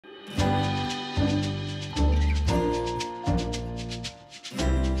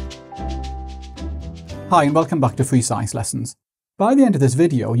Hi and welcome back to Free Science Lessons. By the end of this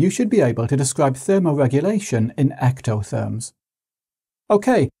video, you should be able to describe thermoregulation in ectotherms.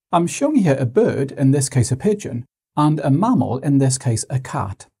 Okay, I'm showing you here a bird, in this case a pigeon, and a mammal, in this case a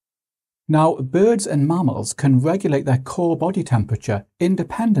cat. Now, birds and mammals can regulate their core body temperature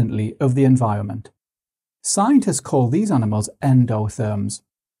independently of the environment. Scientists call these animals endotherms.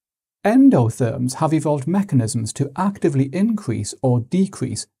 Endotherms have evolved mechanisms to actively increase or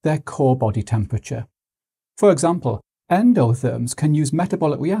decrease their core body temperature. For example, endotherms can use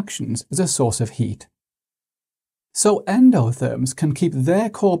metabolic reactions as a source of heat. So endotherms can keep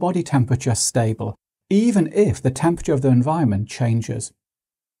their core body temperature stable, even if the temperature of their environment changes.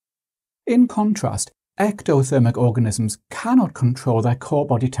 In contrast, ectothermic organisms cannot control their core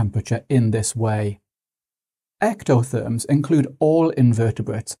body temperature in this way. Ectotherms include all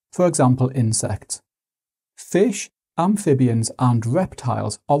invertebrates, for example insects. Fish, amphibians and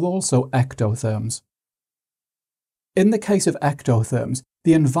reptiles are also ectotherms. In the case of ectotherms,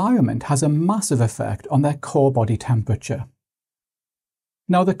 the environment has a massive effect on their core body temperature.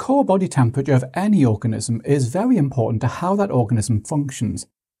 Now, the core body temperature of any organism is very important to how that organism functions,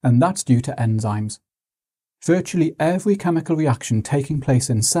 and that's due to enzymes. Virtually every chemical reaction taking place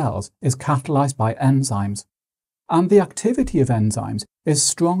in cells is catalyzed by enzymes, and the activity of enzymes is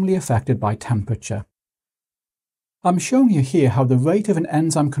strongly affected by temperature. I'm showing you here how the rate of an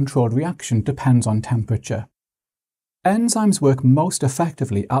enzyme-controlled reaction depends on temperature. Enzymes work most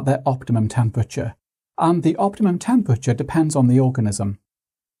effectively at their optimum temperature, and the optimum temperature depends on the organism.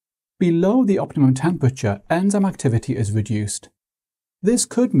 Below the optimum temperature, enzyme activity is reduced. This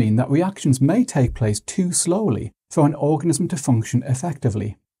could mean that reactions may take place too slowly for an organism to function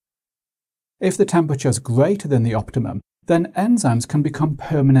effectively. If the temperature is greater than the optimum, then enzymes can become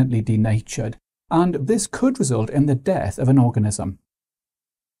permanently denatured, and this could result in the death of an organism.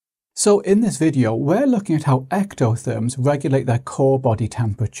 So in this video, we're looking at how ectotherms regulate their core body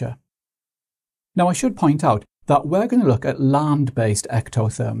temperature. Now, I should point out that we're going to look at land-based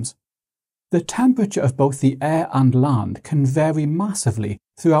ectotherms. The temperature of both the air and land can vary massively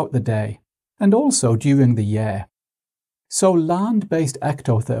throughout the day, and also during the year. So land-based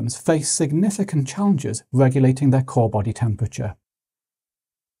ectotherms face significant challenges regulating their core body temperature.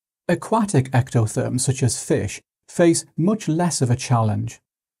 Aquatic ectotherms, such as fish, face much less of a challenge.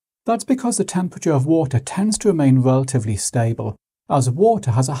 That's because the temperature of water tends to remain relatively stable, as water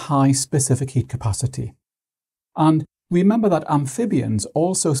has a high specific heat capacity. And remember that amphibians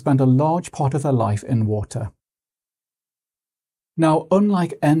also spend a large part of their life in water. Now,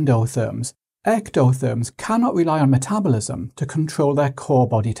 unlike endotherms, ectotherms cannot rely on metabolism to control their core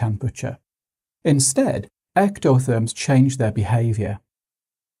body temperature. Instead, ectotherms change their behaviour.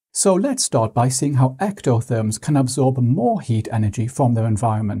 So let's start by seeing how ectotherms can absorb more heat energy from their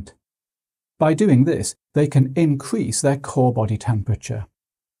environment. By doing this, they can increase their core body temperature.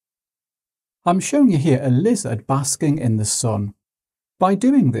 I'm showing you here a lizard basking in the sun. By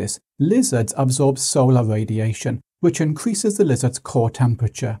doing this, lizards absorb solar radiation, which increases the lizard's core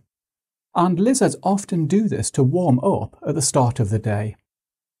temperature. And lizards often do this to warm up at the start of the day.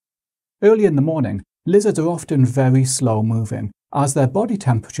 Early in the morning, lizards are often very slow moving, as their body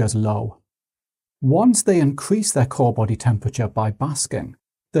temperature is low. Once they increase their core body temperature by basking,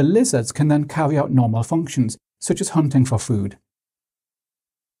 the lizards can then carry out normal functions, such as hunting for food.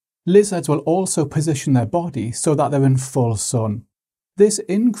 Lizards will also position their body so that they're in full sun. This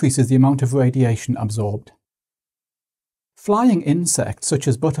increases the amount of radiation absorbed. Flying insects, such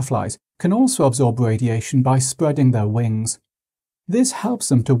as butterflies, can also absorb radiation by spreading their wings. This helps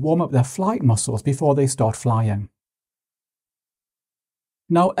them to warm up their flight muscles before they start flying.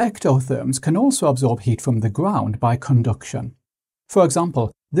 Now, ectotherms can also absorb heat from the ground by conduction. For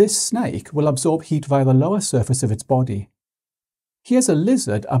example, this snake will absorb heat via the lower surface of its body. Here's a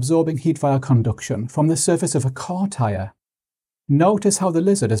lizard absorbing heat via conduction from the surface of a car tyre. Notice how the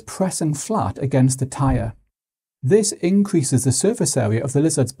lizard is pressing flat against the tyre. This increases the surface area of the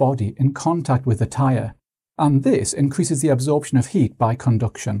lizard's body in contact with the tyre, and this increases the absorption of heat by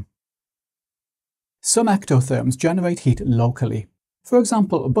conduction. Some ectotherms generate heat locally. For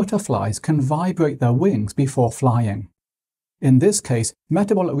example, butterflies can vibrate their wings before flying. In this case,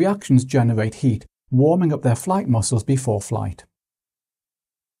 metabolic reactions generate heat, warming up their flight muscles before flight.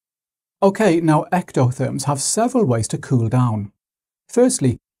 Okay, now ectotherms have several ways to cool down.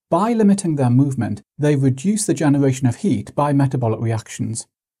 Firstly, by limiting their movement, they reduce the generation of heat by metabolic reactions.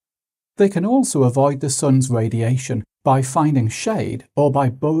 They can also avoid the sun's radiation by finding shade or by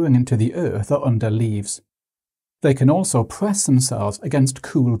burrowing into the earth or under leaves. They can also press themselves against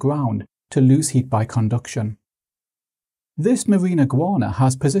cool ground to lose heat by conduction. This marine iguana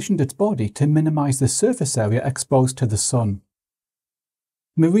has positioned its body to minimize the surface area exposed to the sun.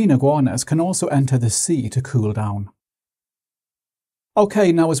 Marine iguanas can also enter the sea to cool down.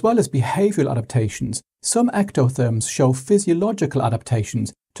 Okay, now as well as behavioural adaptations, some ectotherms show physiological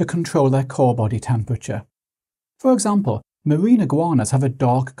adaptations to control their core body temperature. For example, marine iguanas have a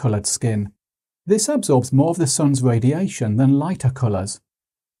dark coloured skin. This absorbs more of the sun's radiation than lighter colours.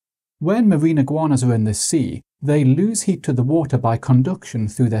 When marine iguanas are in the sea, they lose heat to the water by conduction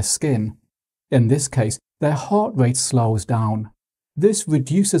through their skin. In this case, their heart rate slows down. This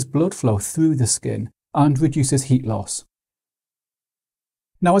reduces blood flow through the skin and reduces heat loss.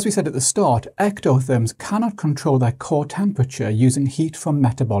 Now, as we said at the start, ectotherms cannot control their core temperature using heat from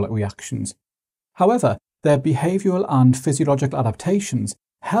metabolic reactions. However, their behavioural and physiological adaptations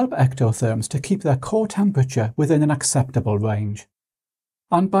help ectotherms to keep their core temperature within an acceptable range.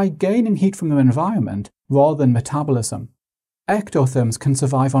 And by gaining heat from their environment rather than metabolism, ectotherms can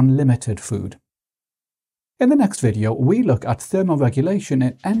survive on limited food. In the next video, we look at thermoregulation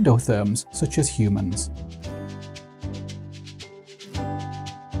in endotherms such as humans.